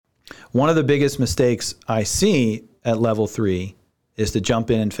One of the biggest mistakes I see at level 3 is to jump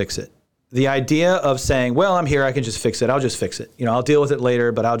in and fix it. The idea of saying, well, I'm here, I can just fix it. I'll just fix it. I'll deal with it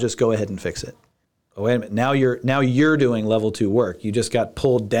later, but I'll just go ahead and fix it. Oh, wait a minute. Now you're doing level 2 work. You just got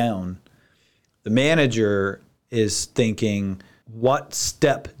pulled down. The manager is thinking, what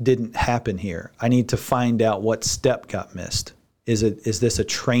step didn't happen here? I need to find out what step got missed. Is this a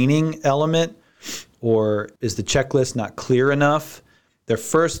training element, or is the checklist not clear enough? Their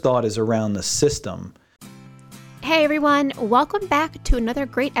first thought is around the system. Hey everyone, welcome back to another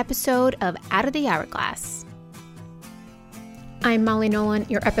great episode of Out of the Hourglass. I'm Molly Nolan,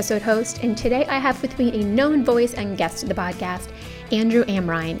 your episode host, and today I have with me a known voice and guest of the podcast, Andrew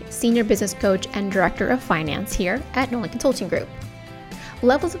Amrhein, Senior Business Coach and Director of Finance here at Nolan Consulting Group.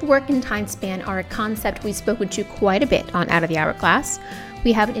 Levels of work and time span are a concept we've spoken to quite a bit on Out of the Hourglass.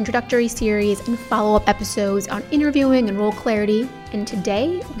 We have an introductory series and follow-up episodes on interviewing and role clarity, and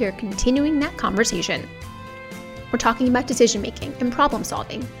today we are continuing that conversation. We're talking about decision-making and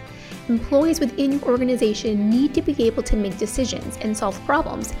problem-solving. Employees within your organization need to be able to make decisions and solve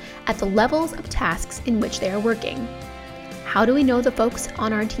problems at the levels of tasks in which they are working. How do we know the folks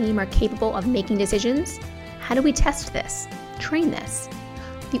on our team are capable of making decisions? How do we test this? Train this?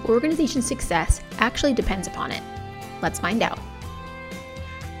 The organization's success actually depends upon it. Let's find out.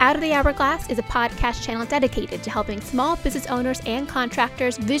 Out of the Hourglass is a podcast channel dedicated to helping small business owners and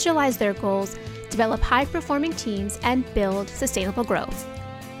contractors visualize their goals, develop high-performing teams, and build sustainable growth.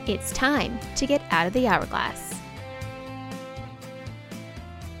 It's time to get out of the hourglass.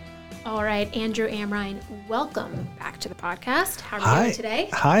 All right, Andrew Amrhein, welcome back to the podcast. How are you doing today?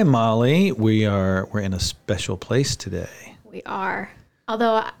 Hi, Molly. We're in a special place today. We are.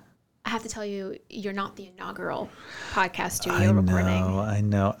 Although I have to tell you, you're not the inaugural podcast studio recording. I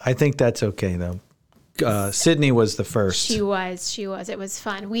know. I think that's okay, though. Sydney was the first. She was. It was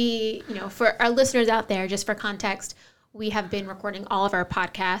fun. We, for our listeners out there, just for context, we have been recording all of our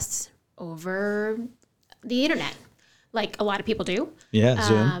podcasts over the internet, like a lot of people do. Yeah,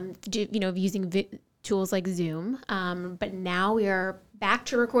 Zoom. Using tools like Zoom. But now we are back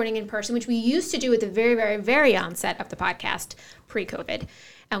to recording in person, which we used to do at the very, very, very onset of the podcast pre-COVID.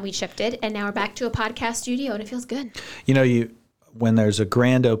 And we shifted, and now we're back to a podcast studio, and it feels good. When there's a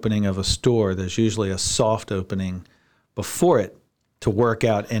grand opening of a store, there's usually a soft opening before it to work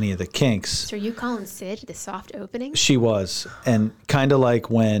out any of the kinks. So are you calling Sid the soft opening? She was. And kind of like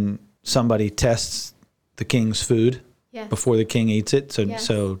when somebody tests the king's food before the king eats it.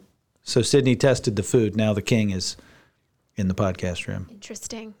 So Sydney tested the food. Now the king is in the podcast room.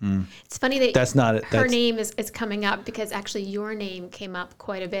 Interesting. It's funny that that's not it. Her name is coming up because actually your name came up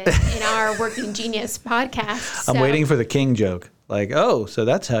quite a bit in our Working Genius podcast. I'm waiting for the king joke. Like, oh, so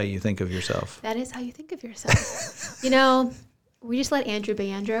that's how you think of yourself. That is how you think of yourself. We just let Andrew be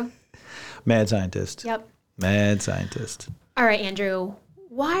Andrew. Mad scientist. Yep. Mad scientist. All right, Andrew.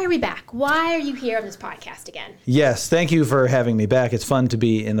 Why are we back? Why are you here on this podcast again? Yes, thank you for having me back. It's fun to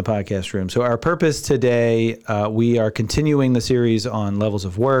be in the podcast room. So our purpose today, we are continuing the series on levels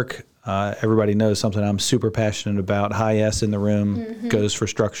of work. Everybody knows something I'm super passionate about. High S in the room goes for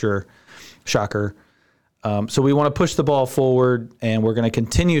structure. Shocker. So we want to push the ball forward, and we're going to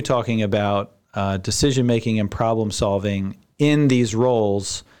continue talking about decision-making and problem-solving in these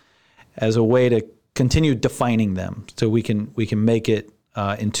roles as a way to continue defining them so we can make it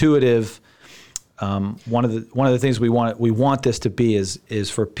intuitive. One of the things we want this to be is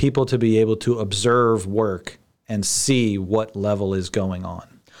for people to be able to observe work and see what level is going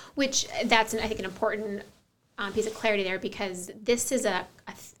on. Which that's I think an important piece of clarity there, because this is a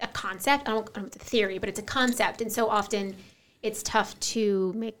concept. I don't know if it's a theory, but it's a concept, and so often it's tough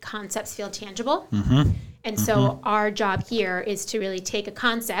to make concepts feel tangible. And so our job here is to really take a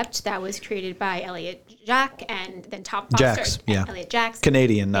concept that was created by Elliot Jaques and then Tom Foster. Elliot Jaques.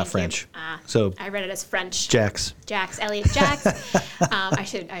 Canadian, not French. So I read it as French. Jaques. Elliot Jaques. I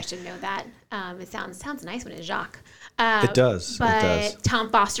should know that. It sounds nice when it's Jacques. It does. But Tom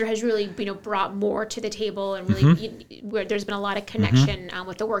Foster has really brought more to the table, and really where there's been a lot of connection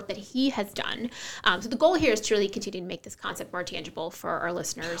with the work that he has done. So the goal here is to really continue to make this concept more tangible for our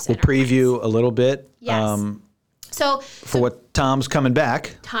listeners. We'll preview a little bit. Yes. So what Tom's coming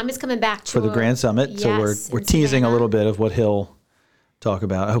back. Tom is coming back for the Grand Summit. Yes, so we're teasing a little bit of what he'll talk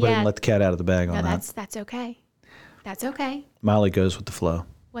about. I hope I didn't let the cat out of the bag on that. That's okay. That's okay. Molly goes with the flow.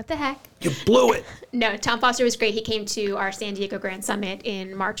 What the heck? You blew it. No, Tom Foster was great. He came to our San Diego Grand Summit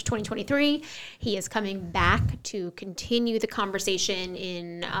in March 2023. He is coming back to continue the conversation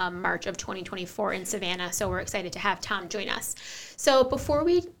in March of 2024 in Savannah. So we're excited to have Tom join us. So before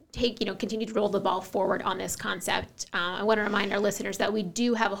we continue to roll the ball forward on this concept, I want to remind our listeners that we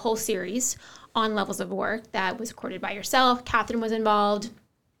do have a whole series on levels of work that was recorded by yourself. Catherine was involved.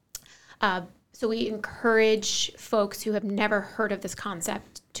 So we encourage folks who have never heard of this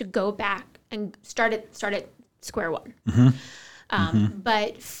concept to go back and start at square one.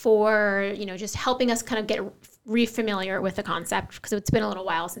 But for, just helping us kind of get re-familiar with the concept, because it's been a little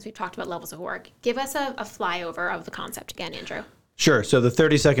while since we've talked about levels of work, give us a flyover of the concept again, Andrew. Sure. So the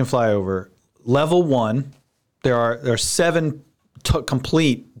 30-second flyover. Level 1, there are 7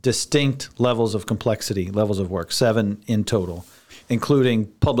 complete, distinct levels of complexity, levels of work, 7 in total, including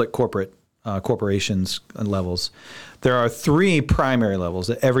public corporations and levels. There are 3 primary levels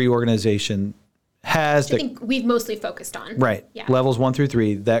that every organization has. I think we've mostly focused on. Right. Yeah. Levels 1 through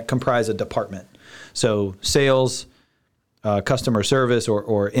 3 that comprise a department. So sales, customer service,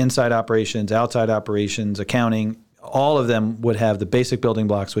 or inside operations, outside operations, accounting, all of them would have the basic building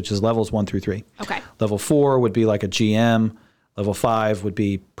blocks, which is levels 1 through 3. Okay. Level 4 would be like a GM. Level 5 would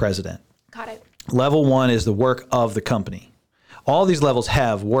be president. Got it. Level 1 is the work of the company. All these levels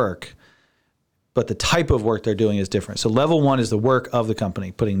have work, but the type of work they're doing is different. So level 1 is the work of the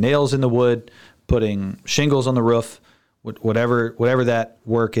company, putting nails in the wood, putting shingles on the roof, whatever that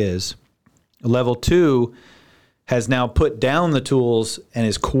work is. Level 2 has now put down the tools and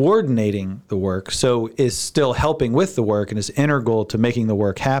is coordinating the work, so is still helping with the work and is integral to making the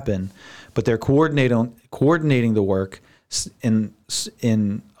work happen. But they're coordinating the work in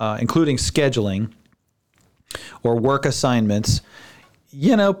including scheduling or work assignments.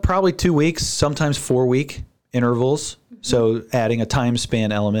 Probably 2 weeks, sometimes 4-week intervals. So adding a time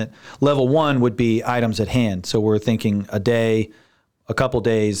span element. Level 1 would be items at hand. So we're thinking a day, a couple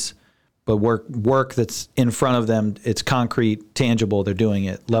days. But work that's in front of them, it's concrete, tangible, they're doing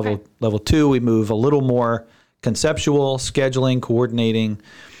it. Level 2, we move a little more conceptual, scheduling, coordinating,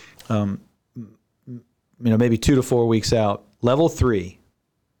 maybe 2 to 4 weeks out. Level 3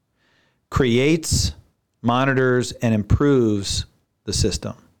 creates, monitors, and improves the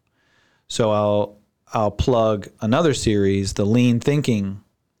system. So I'll plug another series, the Lean Thinking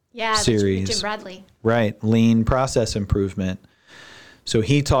series. Jim Bradley. Right, Lean Process Improvement. So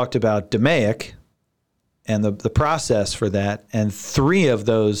he talked about DMAIC and the process for that, and 3 of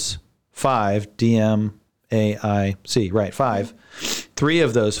those 5, DMAIC, right, 5, 3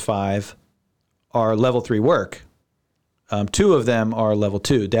 of those 5 are level 3 work. 2 of them are level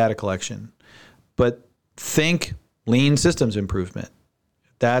 2, data collection. But think lean systems improvement.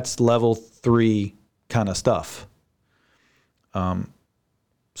 That's level 3 kind of stuff. So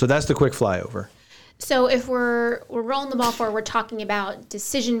that's the quick flyover. So if we're rolling the ball forward, we're talking about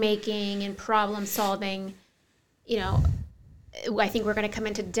decision making and problem solving. I think we're going to come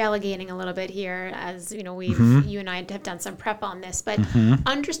into delegating a little bit here, as you and I have done some prep on this. But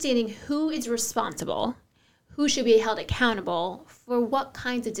understanding who is responsible, who should be held accountable for what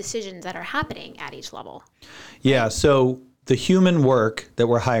kinds of decisions that are happening at each level. Yeah. So the human work that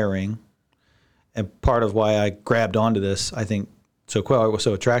we're hiring, and part of why I grabbed onto this, I think. So it was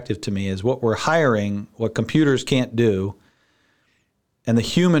so attractive to me is what we're hiring, what computers can't do, and the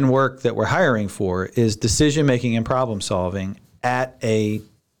human work that we're hiring for is decision-making and problem-solving at a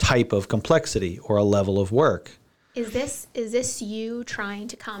type of complexity or a level of work. Is this you trying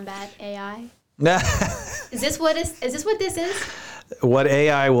to combat AI? Nah. Is this what this is? What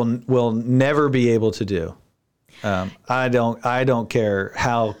AI will never be able to do. I don't care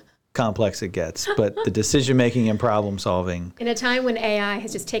how complex it gets, but the decision-making and problem-solving. In a time when AI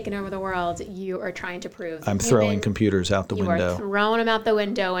has just taken over the world, you are trying to prove I'm throwing computers out the window. You are throwing them out the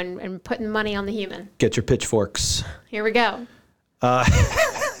window and putting money on the human. Get your pitchforks. Here we go. We're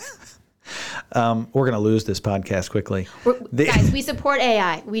going to lose this podcast quickly. Guys, we support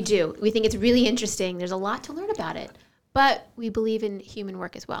AI. We do. We think it's really interesting. There's a lot to learn about it, but we believe in human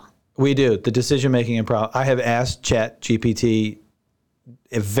work as well. We do. The decision-making and I have asked ChatGPT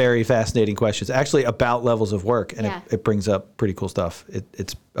very fascinating questions, actually about levels of work, and it brings up pretty cool stuff.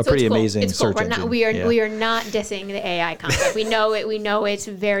 It's a pretty amazing search engine. We are not dissing the AI concept. We know it. We know it's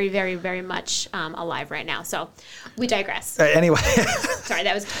very, very, very much alive right now. So we digress. Anyway, sorry,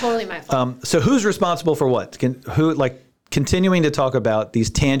 that was totally my fault. So who's responsible for what? Continuing to talk about these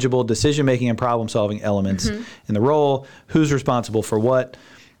tangible decision-making and problem-solving elements in the role. Who's responsible for what?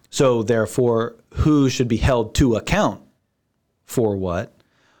 So therefore, who should be held to account for what?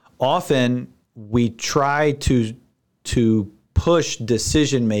 Often we try to push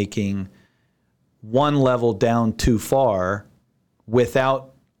decision making one level down too far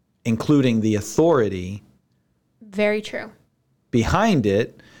without including the authority. Very true. Behind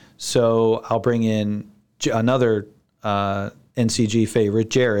it. So I'll bring in another NCG favorite,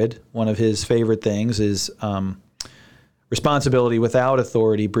 Jared, one of his favorite things is responsibility without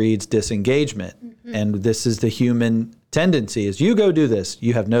authority breeds disengagement. Mm-hmm. And this is the human tendency is you go do this.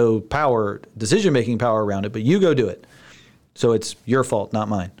 You have no power, decision-making power around it, but you go do it. So it's your fault, not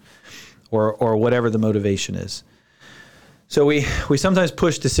mine, or whatever the motivation is. So we sometimes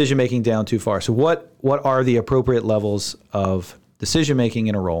push decision-making down too far. So what are the appropriate levels of decision-making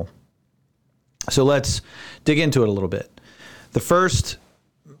in a role? So let's dig into it a little bit. The first,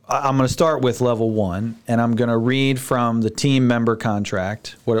 I'm going to start with level 1, and I'm going to read from the team member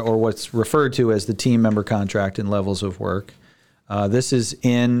contract, or what's referred to as the team member contract in Levels of Work. This is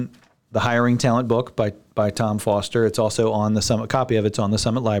in the Hiring Talent book by Tom Foster. It's also on the Summit, copy of it's on the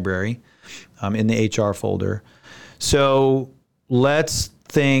Summit Library in the HR folder. So let's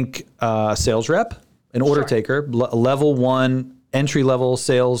think sales rep, an order taker, level 1 entry-level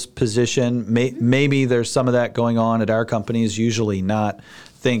sales position. Maybe there's some of that going on at our companies, usually not.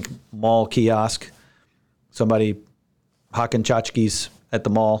 Think mall kiosk, somebody hawking tchotchkes at the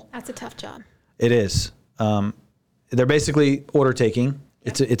mall. That's a tough job. It is. They're basically order taking.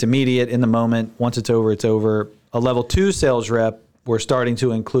 Yep. It's immediate in the moment. Once it's over, it's over. A level 2 sales rep, we're starting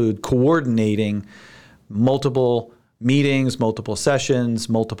to include coordinating multiple meetings, multiple sessions,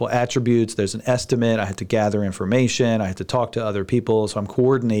 multiple attributes. There's an estimate. I have to gather information. I have to talk to other people. So I'm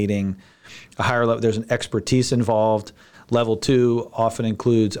coordinating a higher level. There's an expertise involved. Level 2 often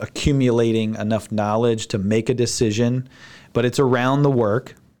includes accumulating enough knowledge to make a decision, but it's around the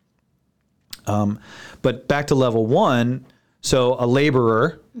work. But back to level 1, so a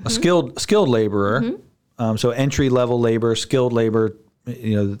laborer, mm-hmm. a skilled laborer, mm-hmm. So entry-level labor, skilled labor,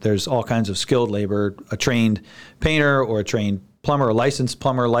 there's all kinds of skilled labor, a trained painter or a trained plumber, a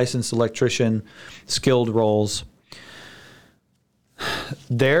licensed electrician, skilled roles.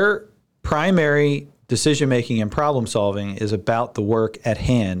 Their primary decision-making and problem-solving is about the work at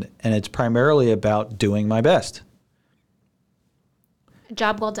hand, and it's primarily about doing my best.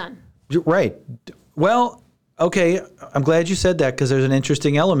 Job well done. Right. Well, okay, I'm glad you said that because there's an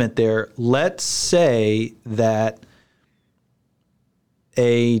interesting element there. Let's say that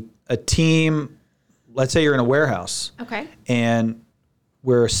a team, let's say you're in a warehouse. Okay. And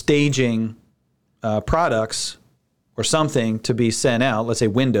we're staging products or something to be sent out. Let's say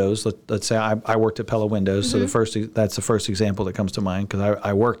windows. Let's say I worked at Pella Windows, mm-hmm. so that's the first example that comes to mind because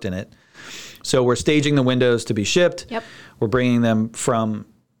I worked in it. So we're staging the windows to be shipped. Yep. We're bringing them from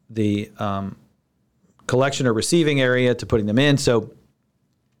the collection or receiving area to putting them in. So,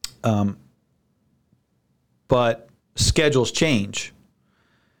 but schedules change.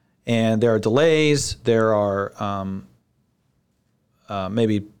 And there are delays, there are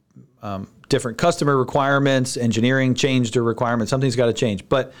maybe different customer requirements, engineering changed a requirement, something's got to change.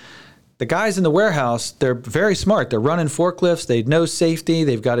 But the guys in the warehouse, they're very smart. They're running forklifts, they know safety,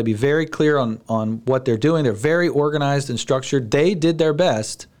 they've got to be very clear on what they're doing. They're very organized and structured. They did their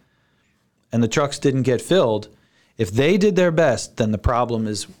best, and the trucks didn't get filled. If they did their best, then the problem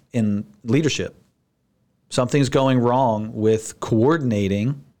is in leadership. Something's going wrong with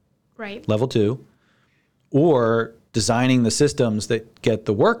coordinating. Right. Level 2, or designing the systems that get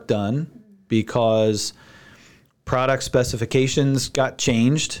the work done because product specifications got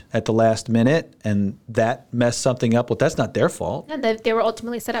changed at the last minute and that messed something up. Well, that's not their fault. No, they were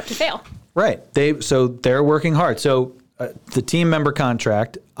ultimately set up to fail. Right. So they're working hard. So the team member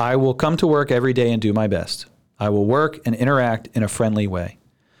contract, I will come to work every day and do my best. I will work and interact in a friendly way.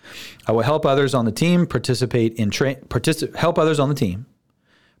 I will help others on the team participate in training,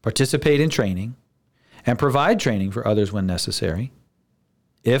 and provide training for others when necessary.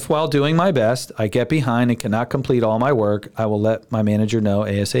 If while doing my best, I get behind and cannot complete all my work, I will let my manager know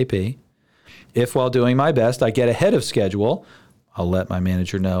ASAP. If while doing my best, I get ahead of schedule, I'll let my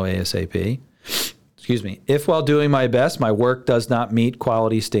manager know ASAP. If while doing my best, my work does not meet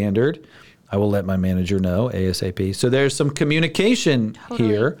quality standard, I will let my manager know ASAP. So there's some communication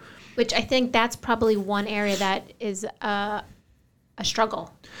here. Which I think that's probably one area that is a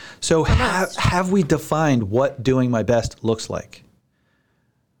struggle. So have we defined what doing my best looks like?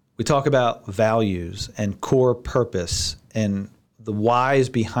 We talk about values and core purpose and the whys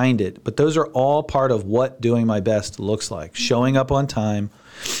behind it, but those are all part of what doing my best looks like. Showing up on time,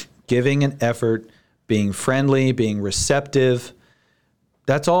 giving an effort, being friendly, being receptive.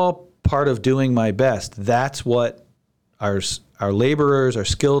 That's all part of doing my best. That's what our laborers, our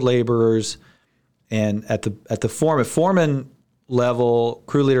skilled laborers, and at the foreman level,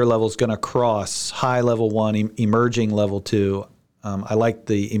 crew leader level is going to cross high level 1, emerging level 2. I like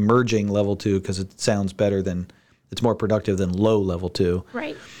the emerging level 2 because it sounds better it's more productive than low level 2.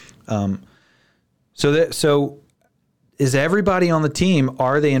 Right. So is everybody on the team,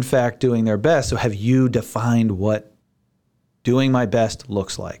 are they in fact doing their best? So have you defined what doing my best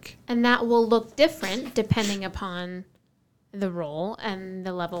looks like? And that will look different depending upon the role and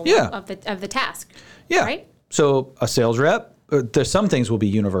the level of the task. Yeah. Right? So a sales rep, there's some things will be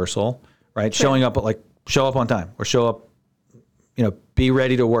universal, right? True. Showing up show up on time, or show up, be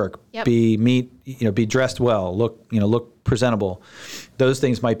ready to work, Yep. be dressed well, look presentable. Those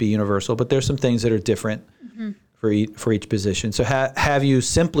things might be universal, but there's some things that are different for each position. So have you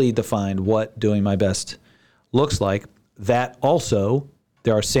simply defined what doing my best looks like? That also,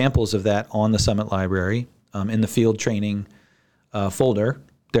 there are samples of that on the Summit Library in the field training folder.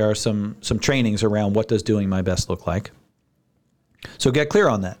 There are some trainings around what does doing my best look like. So get clear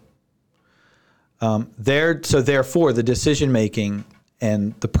on that. So therefore, the decision making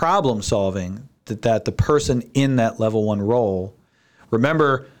and the problem solving that the person in that level 1 role,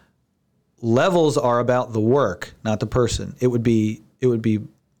 remember, levels are about the work, not the person. It would be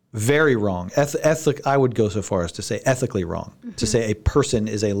very wrong. I would go so far as to say ethically wrong to say a person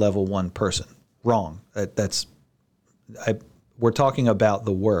is a level 1 person. Wrong. We're talking about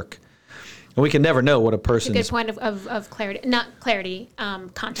the work. And we can never know what a person's... It's a good point of clarity, not clarity,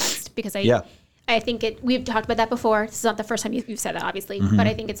 context, because I think we've talked about that before. This is not the first time you've said that, obviously, but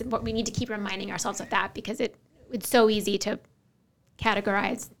I think it's important. We need to keep reminding ourselves of that, because it's so easy to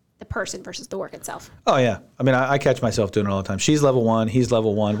categorize the person versus the work itself. Oh yeah. I mean, I catch myself doing it all the time. She's level 1, he's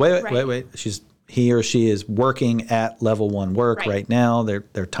level 1. Wait. He or she is working at level 1 work right now.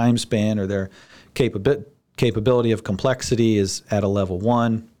 Their time span or their capability of complexity is at a level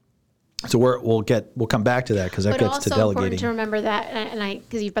 1. So we'll come back to that, because that gets to delegating. But also important to remember that, and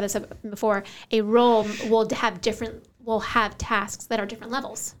because you've brought this up before, a role will have tasks that are different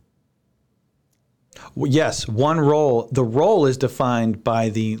levels. Yes, the role is defined by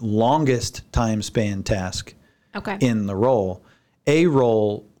the longest time span task in the role. A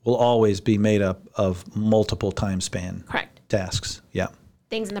role will always be made up of multiple time span tasks. Yeah.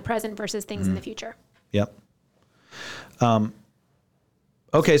 Things in the present versus things in the future. Yep.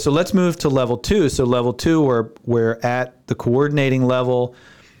 Okay, so let's move to level 2. So level 2, we're at the coordinating level.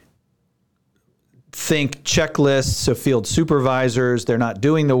 Think checklists, so field supervisors, they're not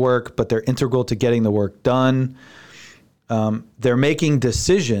doing the work, but they're integral to getting the work done. They're making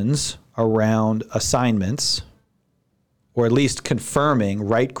decisions around assignments, or at least confirming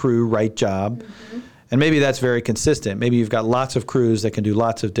right crew, right job. And maybe that's very consistent. Maybe you've got lots of crews that can do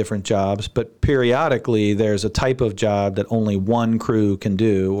lots of different jobs, but periodically there's a type of job that only one crew can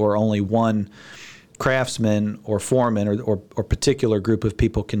do, or only one craftsman or foreman or particular group of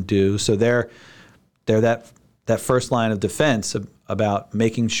people can do. So they're that first line of defense about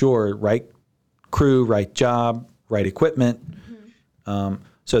making sure right crew, right job, right equipment.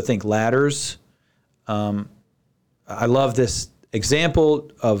 So think ladders. I love this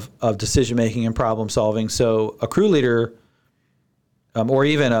example of decision making and problem solving. So a crew leader, or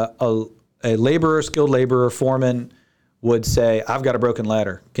even a laborer, skilled laborer, foreman, would say, "I've got a broken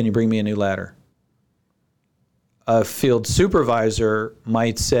ladder. Can you bring me a new ladder?" A field supervisor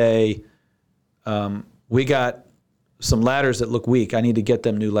might say, "We got some ladders that look weak. I need to get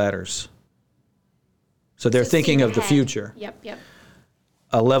them new ladders." So they're thinking of the future. Yep.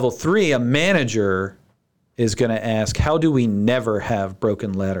 A level 3, a manager, is going to ask, how do we never have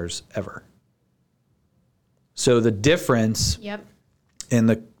broken ladders ever? So the difference in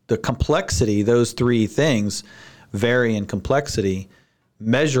the complexity, those 3 things vary in complexity,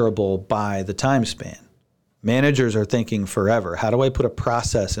 measurable by the time span. Managers are thinking forever. How do I put a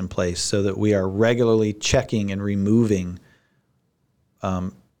process in place so that we are regularly checking and removing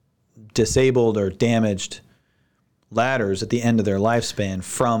disabled or damaged ladders at the end of their lifespan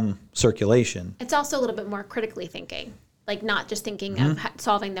from circulation? It's also a little bit more critically thinking, like not just thinking of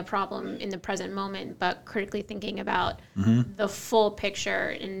solving the problem in the present moment, but critically thinking about the full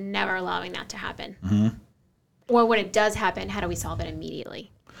picture and never allowing that to happen. Or when it does happen, how do we solve it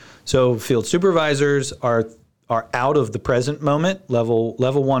immediately? So field supervisors are out of the present moment. Level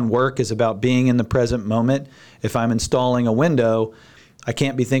 1 work is about being in the present moment. If I'm installing a window, I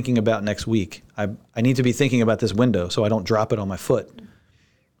can't be thinking about next week. I need to be thinking about this window so I don't drop it on my foot.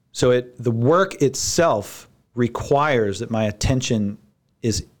 So the work itself requires that my attention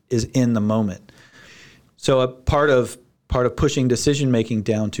is in the moment. So a part of pushing decision making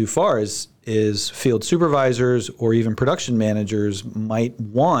down too far is field supervisors or even production managers might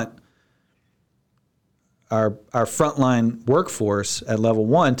want our frontline workforce at level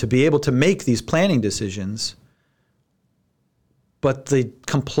 1 to be able to make these planning decisions. But the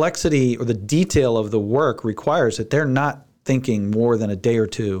complexity or the detail of the work requires that they're not thinking more than a day or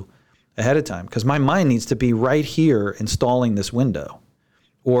two ahead of time because my mind needs to be right here installing this window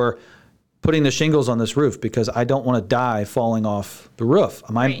or putting the shingles on this roof because I don't want to die falling off the roof.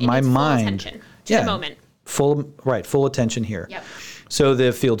 My mind, full attention to the moment. Full attention here. Yep. So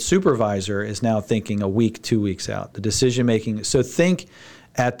the field supervisor is now thinking a week, 2 weeks out. The decision making. So think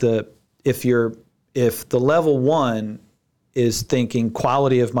at if the level 1 is thinking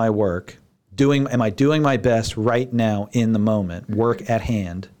quality of my work, am I doing my best right now in the moment, work at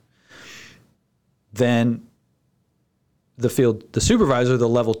hand? Then the supervisor, the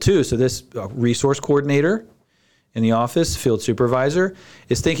level 2, so this resource coordinator in the office, field supervisor,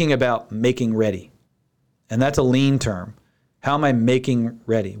 is thinking about making ready. And that's a lean term. How am I making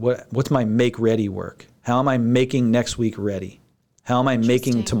ready? What's my make ready work? How am I making next week ready? How am I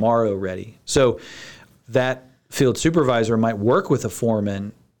making tomorrow ready? So that field supervisor might work with a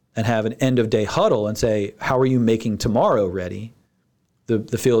foreman and have an end of day huddle and say, how are you making tomorrow ready?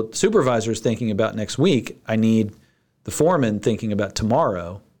 The field supervisor is thinking about next week. I need the foreman thinking about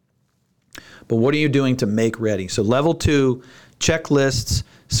tomorrow. But what are you doing to make ready? So level 2, checklists,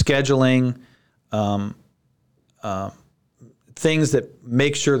 scheduling, things that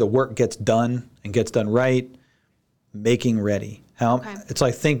make sure the work gets done and gets done right, making ready. It's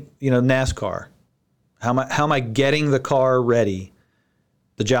like NASCAR. How am I getting the car ready,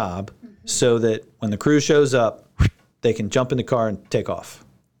 the job, so that when the crew shows up, they can jump in the car and take off.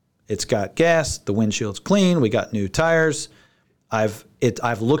 It's got gas, the windshield's clean, we got new tires. I've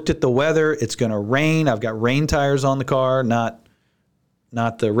looked at the weather, it's going to rain. I've got rain tires on the car, not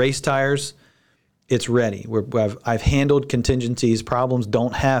the race tires. It's ready. I've handled contingencies. Problems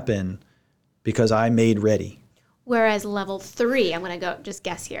don't happen because I made ready. Whereas level 3, I'm going to just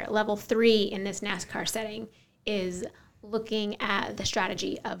guess here. Level 3 in this NASCAR setting is looking at the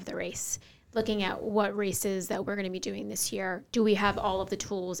strategy of the race, looking at what races that we're going to be doing this year. Do we have all of the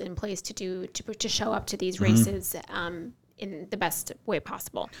tools in place to show up to these races in the best way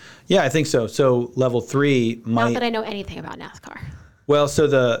possible? Yeah, I think so. So level 3 might... Not that I know anything about NASCAR. Well,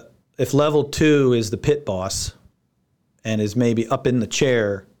 so if level 2 is the pit boss and is maybe up in the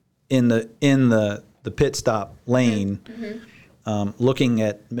chair in the pit stop lane, looking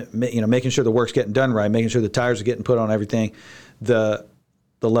at making sure the work's getting done right, making sure the tires are getting put on everything. The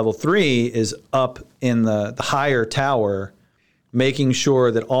level 3 is up in the higher tower, making sure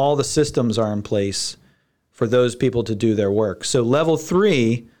that all the systems are in place for those people to do their work. So level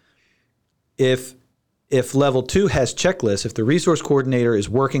 3, if level 2 has checklists, if the resource coordinator is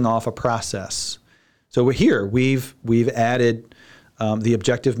working off a process. So we've added the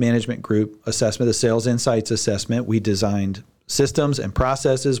objective management group assessment, the sales insights assessment. We designed systems and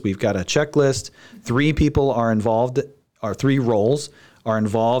processes. We've got a checklist. 3 people are involved, or 3 roles are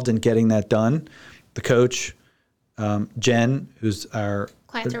involved in getting that done. The coach, Jen, who's our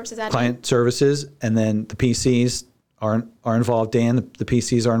client services, and then the PCs are involved. Dan, the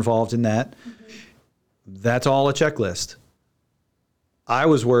PCs are involved in that. That's all a checklist. I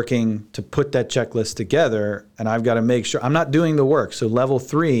was working to put that checklist together, and I've got to make sure I'm not doing the work. So level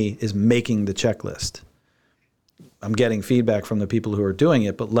 3 is making the checklist. I'm getting feedback from the people who are doing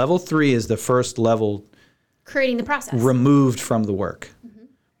it, but level 3 is the first level, creating the process, removed from the work.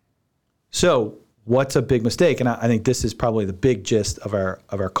 So what's a big mistake? And I think this is probably the big gist of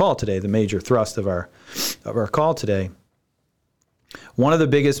our call today, the major thrust of our call today. One of the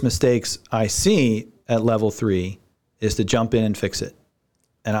biggest mistakes I see at level 3 is to jump in and fix it.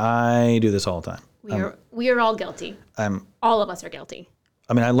 And I do this all the time. We are all guilty. All of us are guilty.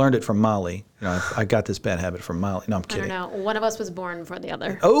 I mean, I learned it from Molly. I got this bad habit from Molly. No, I'm kidding. I don't know. One of us was born before the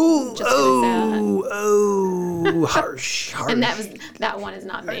other. Harsh. And that one is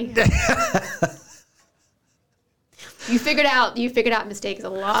not me. You figured out mistakes a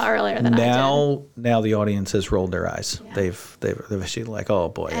lot earlier than I did. Now the audience has rolled their eyes. Yeah. They've actually like, oh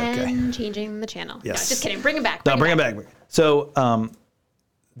boy, okay. And changing the channel. Yes. No, just kidding. Bring it back. Bring it back. So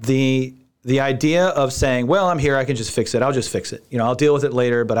the idea of saying, well, I'm here, I can just fix it. I'll just fix it. I'll deal with it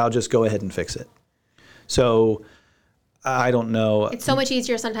later, but I'll just go ahead and fix it. So I don't know. It's so much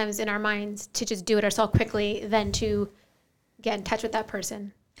easier sometimes in our minds to just do it ourselves quickly than to get in touch with that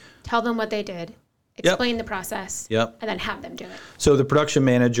person, tell them what they did, explain the process, and then have them do it. So the production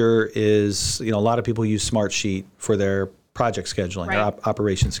manager is, a lot of people use Smartsheet for their project scheduling, their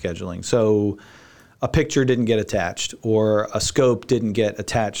operation scheduling. So a picture didn't get attached, or a scope didn't get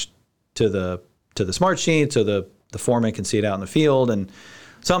attached to the Smartsheet, so the foreman can see it out in the field, and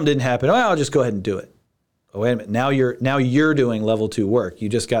something didn't happen. Oh, I'll just go ahead and do it. Oh, wait a minute. Now you're doing level 2 work. You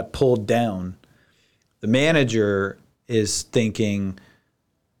just got pulled down. The manager is thinking,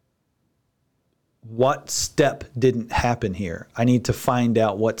 what step didn't happen here? I need to find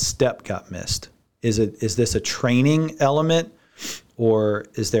out what step got missed. Is this a training element, or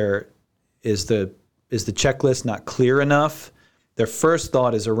is the checklist not clear enough? Their first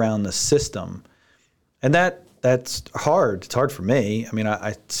thought is around the system. And that's hard. It's hard for me. I mean,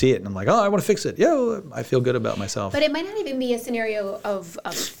 I see it and I'm like, oh, I want to fix it. Yeah, I feel good about myself. But it might not even be a scenario of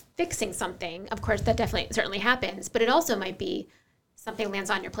fixing something. Of course, that certainly happens. But it also might be something lands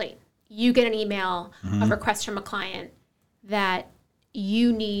on your plate. You get an email, a request from a client that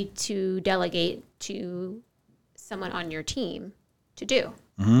you need to delegate to someone on your team to do.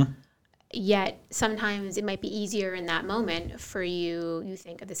 Yet sometimes it might be easier in that moment for you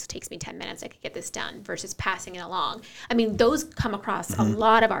think, this takes me 10 minutes, I could get this done, versus passing it along. I mean, those come across a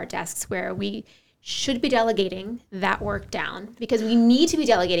lot of our desks where we should be delegating that work down, because we need to be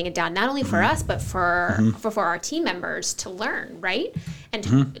delegating it down, not only for us, but for our team members to learn, right? And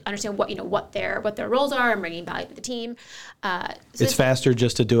to understand what their roles are and bringing value to the team. So it's faster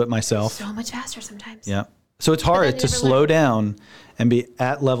just to do it myself. So much faster sometimes. Yeah. So it's hard to slow down and be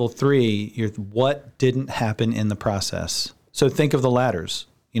at level 3. What didn't happen in the process? So think of the ladders.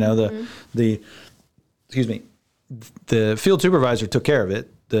 The field supervisor took care of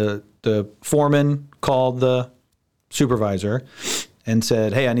it. The foreman called the supervisor and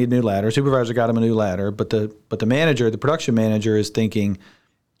said, "Hey, I need a new ladder." Supervisor got him a new ladder, but the manager, the production manager, is thinking,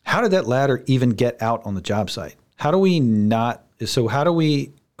 "How did that ladder even get out on the job site? How do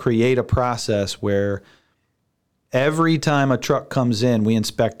we create a process where every time a truck comes in, we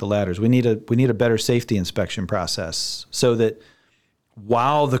inspect the ladders? We need a better safety inspection process so that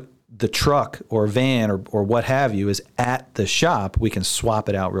while the truck or van or what have you is at the shop, we can swap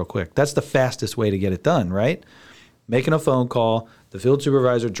it out real quick." That's the fastest way to get it done, right? Making a phone call, the field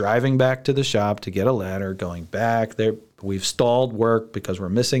supervisor driving back to the shop to get a ladder, going back there. We've stalled work because we're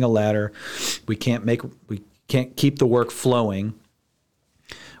missing a ladder. We can't keep the work flowing,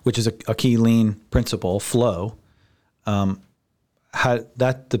 which is a key lean principle, flow. The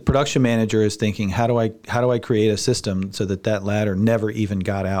production manager is thinking, how do I create a system so that ladder never even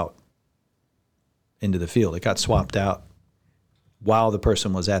got out into the field? It got swapped out while the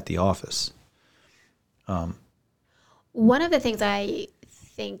person was at the office. One of the things I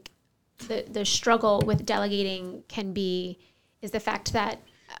think the struggle with delegating can be is the fact that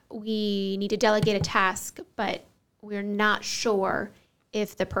we need to delegate a task, but we're not sure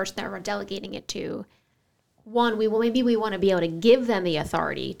if the person that we're delegating it to, we want to be able to give them the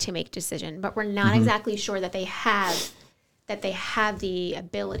authority to make decision, but we're not exactly sure that they have the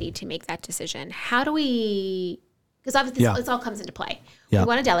ability to make that decision. How do we? Because obviously this all comes into play. Yeah. We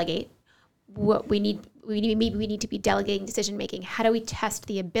want to delegate. What we need to be delegating decision making. How do we test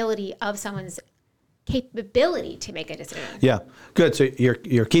the ability of someone's capability to make a decision? Yeah, good. So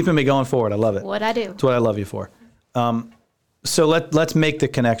you're keeping me going forward. I love it. What I do. That's what I love you for. So let's make the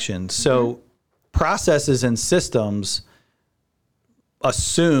connection. So processes and systems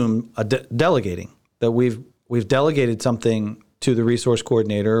assume delegating, that we've delegated something to the resource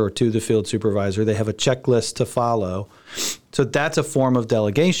coordinator or to the field supervisor. They have a checklist to follow. So that's a form of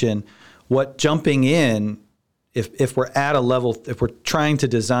delegation. What jumping in, if we're at a level, if we're trying to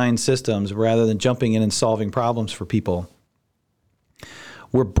design systems rather than jumping in and solving problems for people,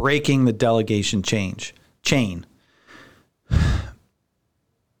 we're breaking the delegation chain.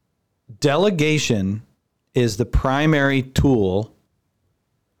 Delegation is the primary tool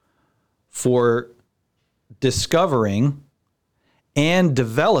for discovering and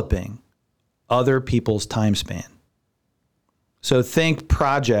developing other people's time span. So think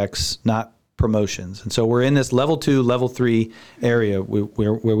projects, not promotions. And so we're in this level 2, level 3 area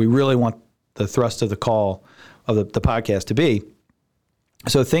where we really want the thrust of the call of the podcast to be.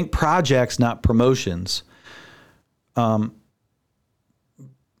 So think projects, not promotions.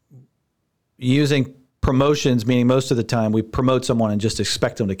 Using promotions, meaning most of the time we promote someone and just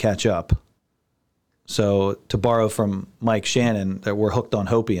expect them to catch up. So to borrow from Mike Shannon, that we're hooked on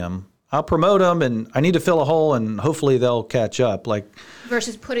hopium. I'll promote them and I need to fill a hole and hopefully they'll catch up.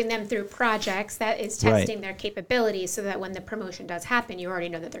 Versus putting them through projects that is testing their capabilities so that when the promotion does happen, you already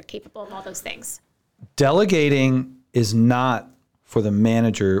know that they're capable of all those things. Delegating is not for the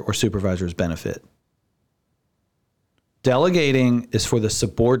manager or supervisor's benefit. Delegating is for the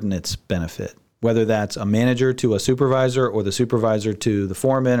subordinate's benefit, whether that's a manager to a supervisor or the supervisor to the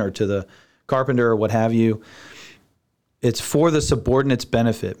foreman or to the carpenter or what have you. It's for the subordinate's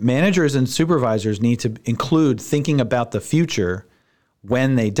benefit. Managers and supervisors need to include thinking about the future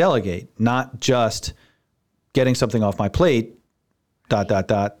when they delegate, not just getting something off my plate, ...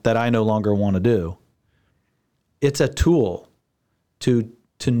 that I no longer want to do. It's a tool to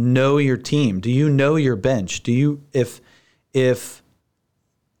to know your team? Do you know your bench? Do you, if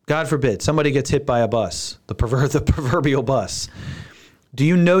God forbid, somebody gets hit by a bus, the proverbial bus, do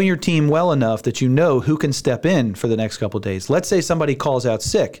you know your team well enough that you know who can step in for the next couple of days? Let's say somebody calls out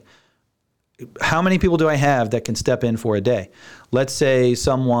sick. How many people do I have that can step in for a day? Let's say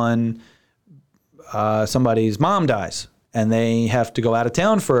somebody's mom dies and they have to go out of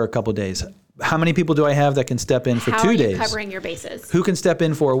town for a couple of days. How many people do I have that can step in for 2 days? How are you covering your bases? Who can step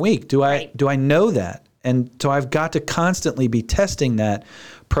in for a week? Do I know that? And so I've got to constantly be testing that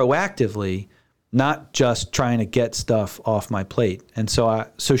proactively, not just trying to get stuff off my plate. And so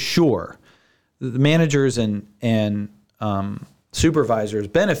sure, the managers and supervisors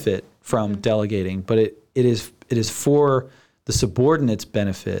benefit from delegating, but it is for the subordinates'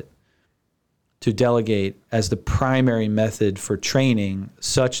 benefit to delegate as the primary method for training,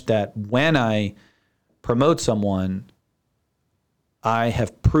 such that when I promote someone, I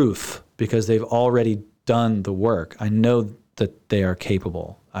have proof because they've already done the work. I know that they are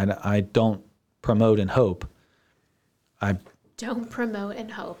capable. I don't promote and hope. I don't promote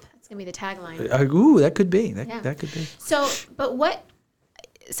and hope. That's going to be the tagline. That could be. That could be.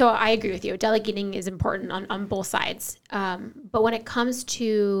 So I agree with you. Delegating is important on both sides. But when it comes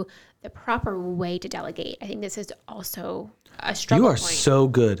to the proper way to delegate, I think this is also a struggle point. You are so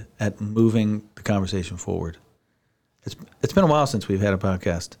good at moving the conversation forward. It's been a while since we've had a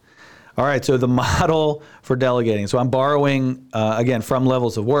podcast. All right, so the model for delegating. So I'm borrowing, again, from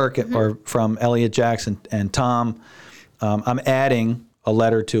Levels of Work or from Elliot Jackson and Tom. I'm adding a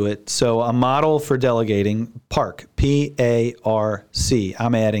letter to it. So a model for delegating, PARC, P-A-R-C.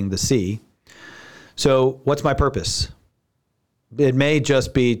 I'm adding the C. So what's my purpose? It may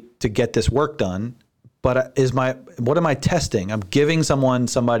just be to get this work done, but what am I testing? I'm giving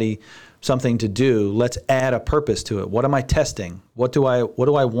somebody something to do. Let's add a purpose to it. What am I testing? What do I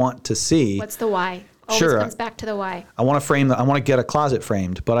want to see? What's the why? Always comes back to the why. I want to get a closet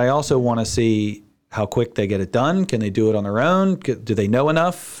framed, but I also want to see how quick they get it done. Can they do it on their own? Do they know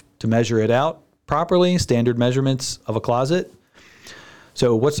enough to measure it out properly? Standard measurements of a closet.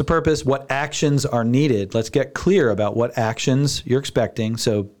 So what's the purpose? What actions are needed? Let's get clear about what actions you're expecting.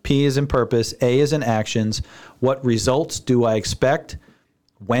 So P is in purpose, A is in actions. What results do I expect?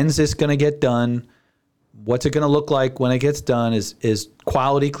 When's this going to get done? What's it going to look like when it gets done? Is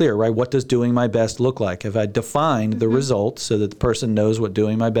quality clear, right? What does doing my best look like? Have I defined the results so that the person knows what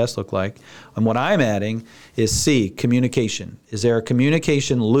doing my best look like? And what I'm adding is C, communication. Is there a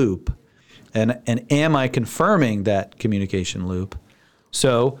communication loop? And am I confirming that communication loop?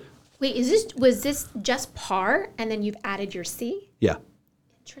 So wait, was this just PAR and then you've added your C? Yeah.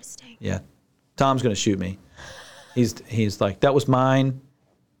 Interesting. Yeah. Tom's going to shoot me. He's like, that was mine.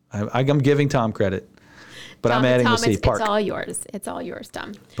 I'm giving Tom credit, but Tom, I'm adding the C. PARC. It's all yours. It's all yours,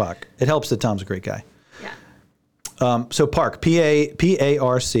 Tom. PARC. It helps that Tom's a great guy. Yeah. So PARC,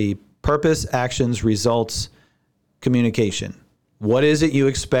 P-A-R-C, purpose, actions, results, communication. What is it you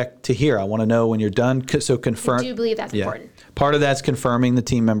expect to hear? I want to know when you're done. So confirm. I do believe that's important. Part of that's confirming the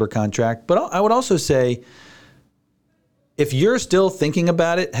team member contract. But I would also say, if you're still thinking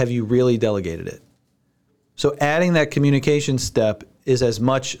about it, have you really delegated it? So adding that communication step is as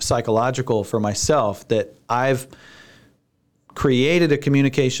much psychological for myself, that I've created a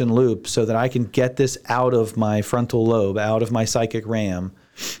communication loop so that I can get this out of my frontal lobe, out of my psychic RAM.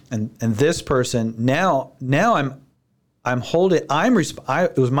 And this person, now I'm holding,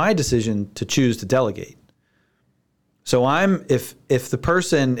 it was my decision to choose to delegate. So if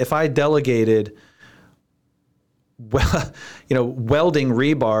I delegated, welding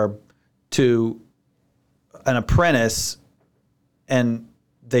rebar to an apprentice and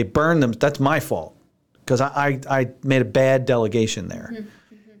they burned them, that's my fault because I made a bad delegation there.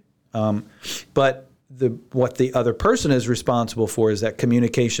 But what the other person is responsible for is that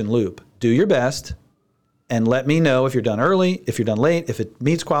communication loop. Do your best and let me know if you're done early, if you're done late, if it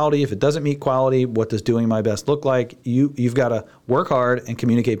meets quality, if it doesn't meet quality, what does doing my best look like? You've got to work hard and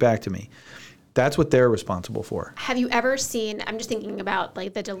communicate back to me. That's what they're responsible for. Have you ever seen, I'm just thinking about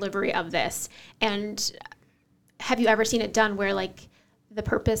like the delivery of this, and have you ever seen it done where like the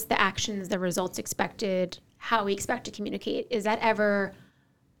purpose, the actions, the results expected, how we expect to communicate, is that ever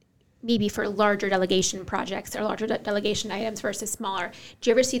maybe for larger delegation projects or larger delegation items versus smaller? Do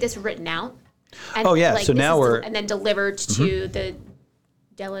you ever see this written out? And like, so now and then delivered to the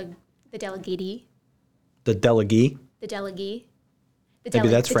delegatee. The delegee. The delegee. Maybe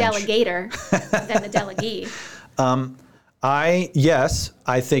that's the French. Delegator than the delegee.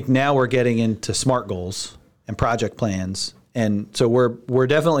 I think now we're getting into SMART goals and project plans, and so we're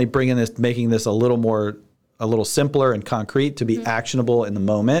definitely making this a little more a little simpler and concrete to be actionable in the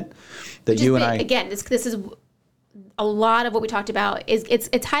moment. That Which you is and I again, this is a lot of what we talked about. Is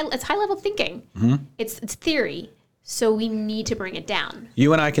it's high level thinking. It's theory. So we need to bring it down.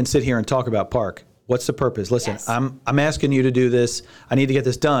 You and I can sit here and talk about Park. What's the purpose? Listen, Yes. I'm asking you to do this. I need to get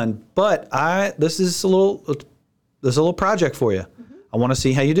this done, but this is a little project for you. I want to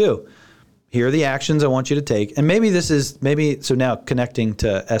see how you do. Here are the actions I want you to take. And so now connecting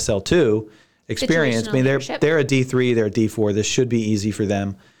to SL2 experience. I mean, they're a D3, they're a D4. This should be easy for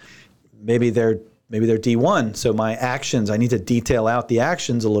them. Maybe they're D1. So my actions, I need to detail out the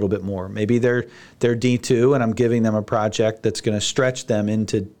actions a little bit more. Maybe they're D2 and I'm giving them a project that's going to stretch them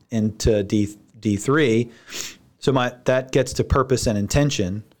into D3. So that gets to purpose and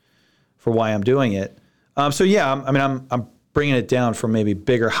intention for why I'm doing it. I'm bringing it down from maybe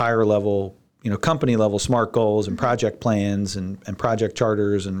bigger, higher level, company level SMART goals and project plans and project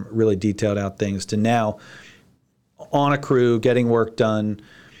charters and really detailed out things to now on a crew getting work done,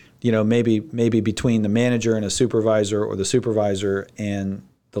 maybe between the manager and a supervisor or the supervisor and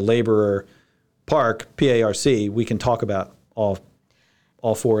the laborer, PARC, we can talk about all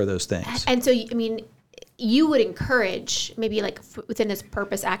four of those things. And so, you would encourage maybe like within this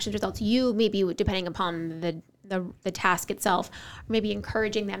purpose, actions, results, you maybe depending upon the task itself, maybe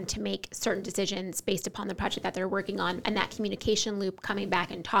encouraging them to make certain decisions based upon the project that they're working on. And that communication loop coming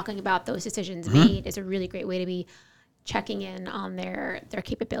back and talking about those decisions made is a really great way to be checking in on their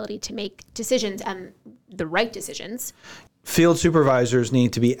capability to make decisions and the right decisions. Field supervisors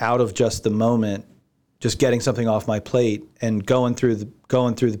need to be out of just the moment, just getting something off my plate and going through the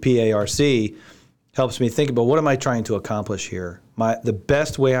PARC helps me think about what am I trying to accomplish here? The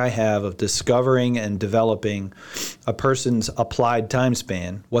best way I have of discovering and developing a person's applied time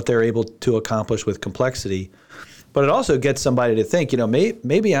span, what they're able to accomplish with complexity, but it also gets somebody to think,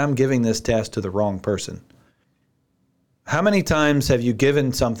 maybe I'm giving this task to the wrong person. How many times have you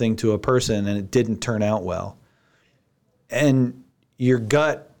given something to a person and it didn't turn out well? And your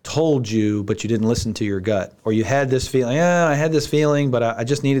gut told you, but you didn't listen to your gut. Or you had this feeling, I had this feeling, but I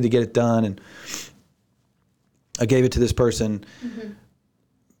just needed to get it done. And I gave it to this person.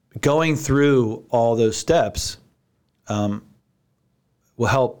 Going through all those steps will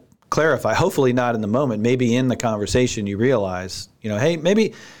help clarify, hopefully not in the moment, maybe in the conversation you realize, hey,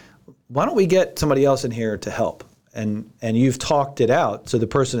 maybe why don't we get somebody else in here to help? And you've talked it out. So the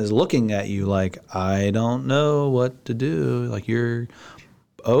person is looking at you like, I don't know what to do. Like you're,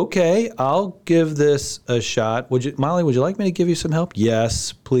 okay, I'll give this a shot. Molly, would you like me to give you some help?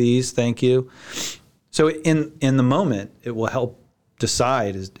 Yes, please. Thank you. So in the moment, it will help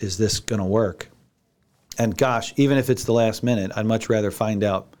decide, is this going to work? And gosh, even if it's the last minute, I'd much rather find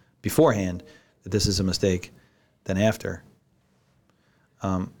out beforehand that this is a mistake than after.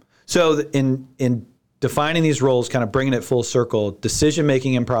 So in defining these roles, kind of bringing it full circle,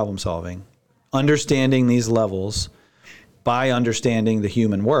 decision-making and problem-solving, understanding these levels by understanding the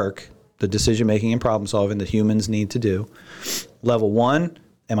human work, the decision-making and problem-solving that humans need to do. Level 1,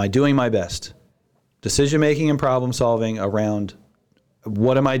 am I doing my best? Decision-making and problem-solving around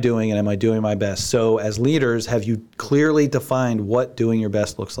what am I doing and am I doing my best? So as leaders, have you clearly defined what doing your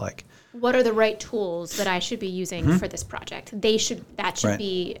best looks like? What are the right tools that I should be using for this project? That should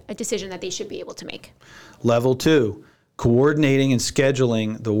be a decision that they should be able to make. Level 2, coordinating and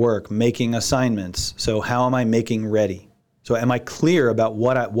scheduling the work, making assignments. So how am I making ready? So am I clear about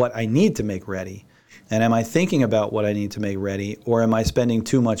what I need to make ready? And am I thinking about what I need to make ready? Or am I spending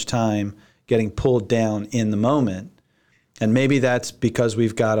too much time getting pulled down in the moment? And maybe that's because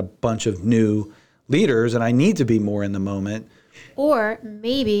we've got a bunch of new leaders and I need to be more in the moment. Or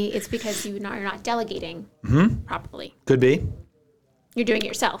maybe it's because you're not delegating properly. Could be. You're doing it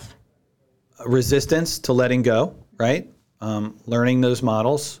yourself. Resistance to letting go, right? Learning those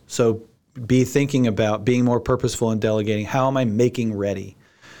models. So be thinking about being more purposeful in delegating. How am I making ready?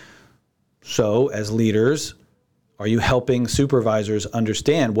 So as leaders, are you helping supervisors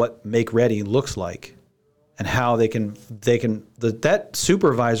understand what make ready looks like and how that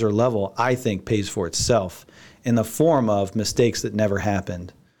supervisor level, I think, pays for itself in the form of mistakes that never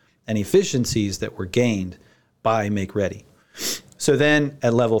happened and efficiencies that were gained by make ready. So then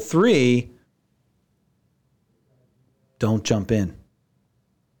at level 3, don't jump in.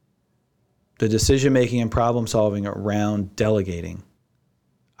 The decision-making and problem-solving around delegating.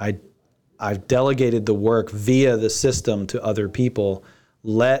 I've delegated the work via the system to other people.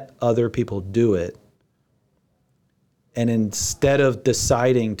 Let other people do it. And instead of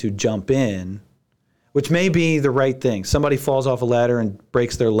deciding to jump in, which may be the right thing. Somebody falls off a ladder and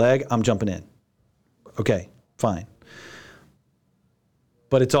breaks their leg, I'm jumping in. Okay, fine.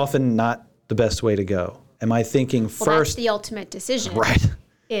 But it's often not the best way to go. Am I thinking Well, first? that's the ultimate decision. Right.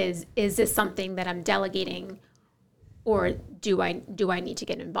 Is this something that I'm delegating, or do I need to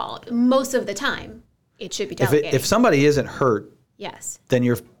get involved? Most of the time, it should be delegating. If somebody isn't hurt, yes. then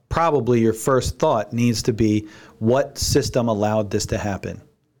your first thought needs to be, what system allowed this to happen?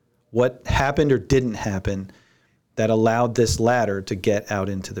 What happened or didn't happen that allowed this ladder to get out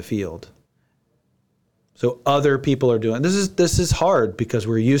into the field? So other people are doing this is hard because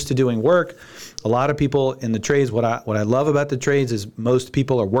we're used to doing work. A lot of people in the trades, what I love about the trades is most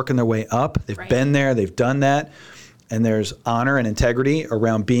people are working their way up. They've been there, they've done that, and there's honor and integrity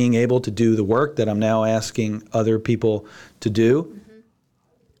around being able to do the work that I'm now asking other people to do. Mm-hmm.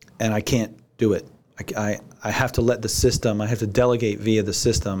 And I can't do it. I have to let the system, I have to delegate via the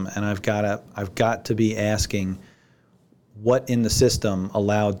system, and I've got to be asking what in the system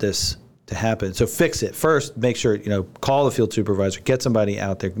allowed this to happen. So fix it. First, make sure, call the field supervisor, get somebody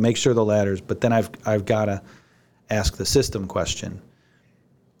out there, make sure the ladders, but then I've got to ask the system question.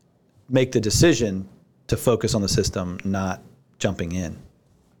 Make the decision to focus on the system, not jumping in.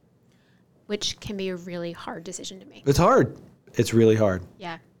 Which can be a really hard decision to make. It's hard. It's really hard.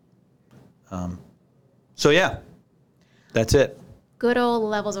 Yeah. So yeah, that's it. Good old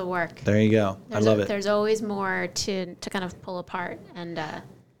levels of work. There you go. I love it. There's always more to kind of pull apart. And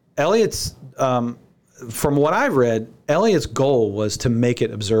Elliot's, from what I've read, Elliot's goal was to make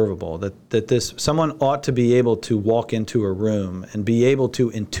it observable, that someone ought to be able to walk into a room and be able to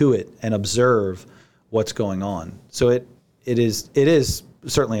intuit and observe what's going on. So it is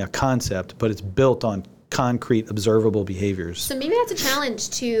certainly a concept, but it's built on concrete, observable behaviors. So maybe that's a challenge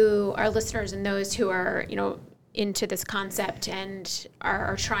to our listeners and those who are, into this concept and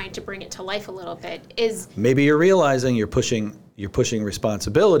are trying to bring it to life a little bit. Is maybe you're realizing you're pushing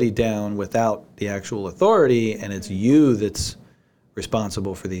responsibility down without the actual authority, and it's you that's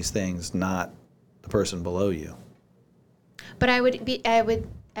responsible for these things, not the person below you. But I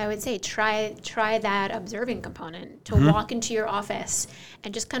would say try that observing component to walk into your office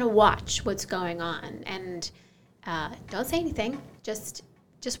and just kind of watch what's going on, and don't say anything. Just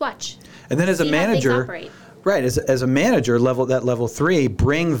watch. And then as a manager, right? As a manager, level 3,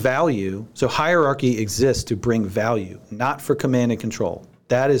 bring value. So hierarchy exists to bring value, not for command and control.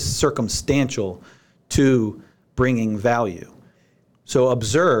 That is circumstantial to bringing value. So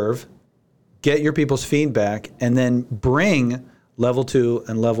observe, get your people's feedback, and then bring level 2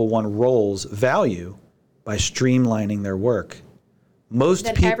 and level 1 roles value by streamlining their work.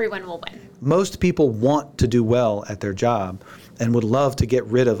 Everyone will win. Most people want to do well at their job and would love to get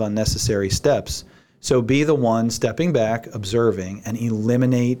rid of unnecessary steps. So be the one stepping back, observing, and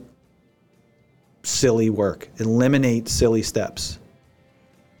eliminate silly work. Eliminate silly steps.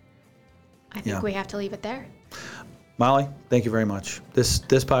 I think we have to leave it there. Molly, thank you very much. This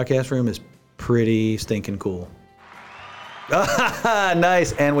podcast room is pretty stinking cool.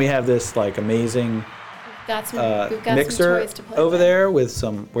 Nice. And we have this amazing we've got some mixer toys to play over with. there with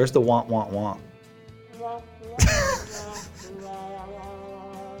some, where's the want?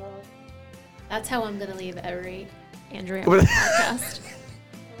 That's how I'm going to leave every Andrew Amrhein podcast.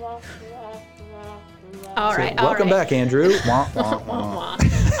 All right. Welcome back, Andrew. Well,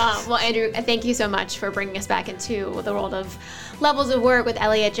 Andrew, thank you so much for bringing us back into the world of levels of work with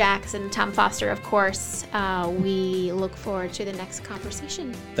Elliot Jacks and Tom Foster, of course. We look forward to the next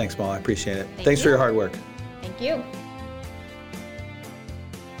conversation. Thanks, Molly. I appreciate it. Thanks for your hard work. Thank you.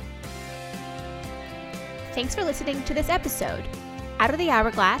 Thanks for listening to this episode. Out of the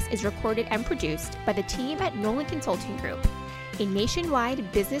Hourglass is recorded and produced by the team at Nolan Consulting Group, a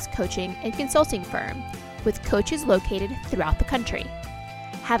nationwide business coaching and consulting firm with coaches located throughout the country.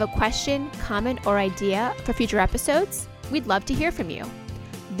 Have a question, comment, or idea for future episodes? We'd love to hear from you.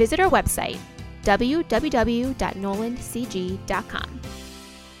 Visit our website, www.nolancg.com.